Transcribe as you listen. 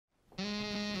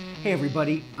Hey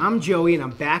everybody, I'm Joey and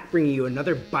I'm back bringing you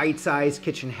another bite-sized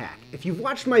kitchen hack. If you've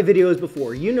watched my videos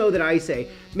before, you know that I say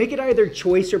make it either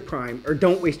choice or prime, or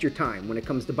don't waste your time when it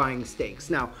comes to buying steaks.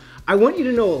 Now, I want you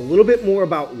to know a little bit more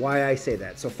about why I say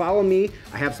that. So follow me,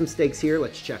 I have some steaks here,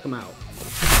 let's check them out.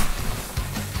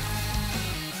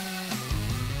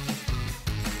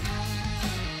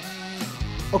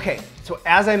 Okay, so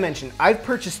as I mentioned, I've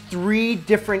purchased 3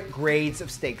 different grades of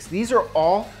steaks. These are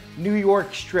all New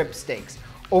York strip steaks.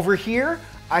 Over here,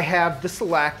 I have the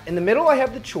select, in the middle I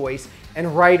have the choice,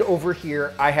 and right over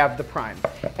here I have the prime.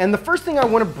 And the first thing I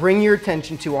want to bring your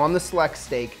attention to on the select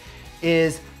steak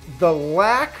is the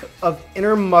lack of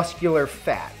intermuscular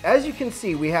fat. As you can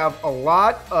see, we have a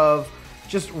lot of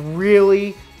just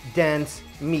really dense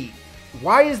meat.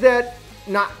 Why is that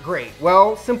not great?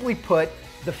 Well, simply put,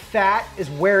 the fat is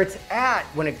where it's at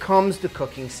when it comes to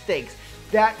cooking steaks.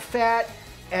 That fat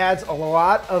adds a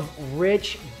lot of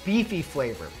rich, beefy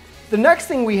flavor. The next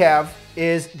thing we have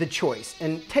is the choice,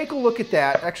 and take a look at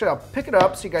that. Actually, I'll pick it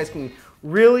up so you guys can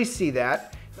really see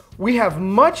that. We have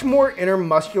much more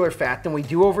intermuscular fat than we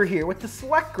do over here with the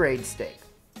select grade steak.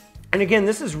 And again,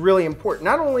 this is really important.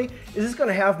 Not only is this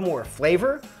gonna have more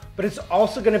flavor, but it's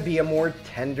also gonna be a more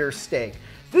tender steak.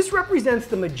 This represents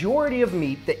the majority of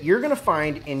meat that you're gonna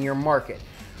find in your market.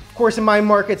 Of course, in my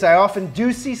markets, I often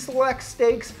do see select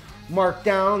steaks marked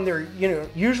down. They're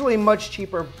usually much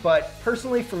cheaper, but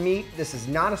personally for me, this is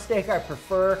not a steak I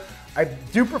prefer. I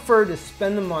do prefer to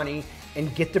spend the money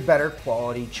and get the better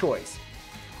quality choice.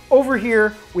 Over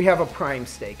here, we have a prime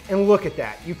steak, and look at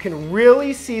that. You can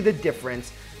really see the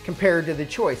difference compared to the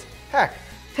choice. Heck,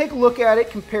 take a look at it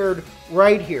compared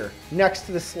right here next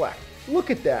to the select. Look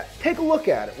at that. Take a look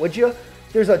at it, would you?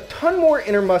 There's a ton more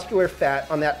intermuscular fat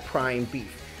on that prime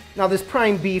beef. Now, this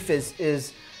prime beef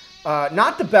is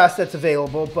not the best that's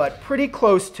available, but pretty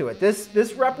close to it.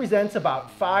 This represents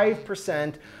about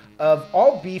 5% of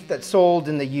all beef that's sold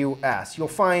in the US. You'll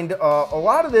find a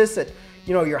lot of this at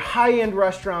your high-end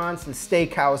restaurants and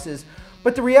steakhouses,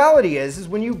 but the reality is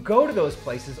when you go to those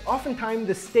places, oftentimes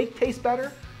the steak tastes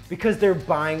better because they're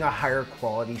buying a higher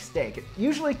quality steak. It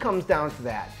usually comes down to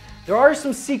that. There are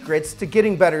some secrets to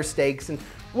getting better steaks, and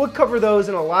we'll cover those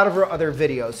in a lot of our other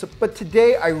videos. But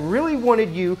today, I really wanted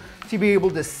you to be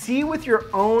able to see with your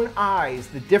own eyes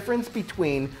the difference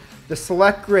between the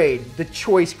select grade, the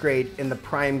choice grade, and the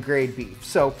prime grade beef.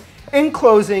 So in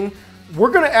closing,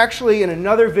 we're gonna actually, in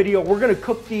another video, we're gonna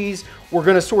cook these, we're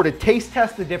gonna sort of taste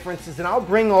test the differences, and I'll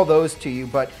bring all those to you.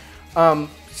 But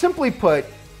simply put,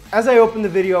 as I open the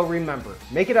video, remember,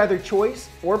 make it either choice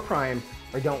or prime,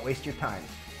 or don't waste your time.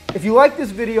 If you like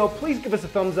this video, please give us a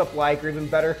thumbs up, like, or even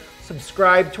better,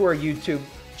 subscribe to our YouTube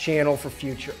channel for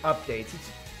future updates. It's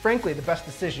frankly the best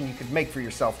decision you could make for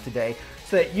yourself today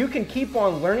so that you can keep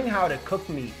on learning how to cook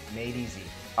meat made easy.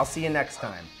 I'll see you next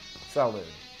time. Salud.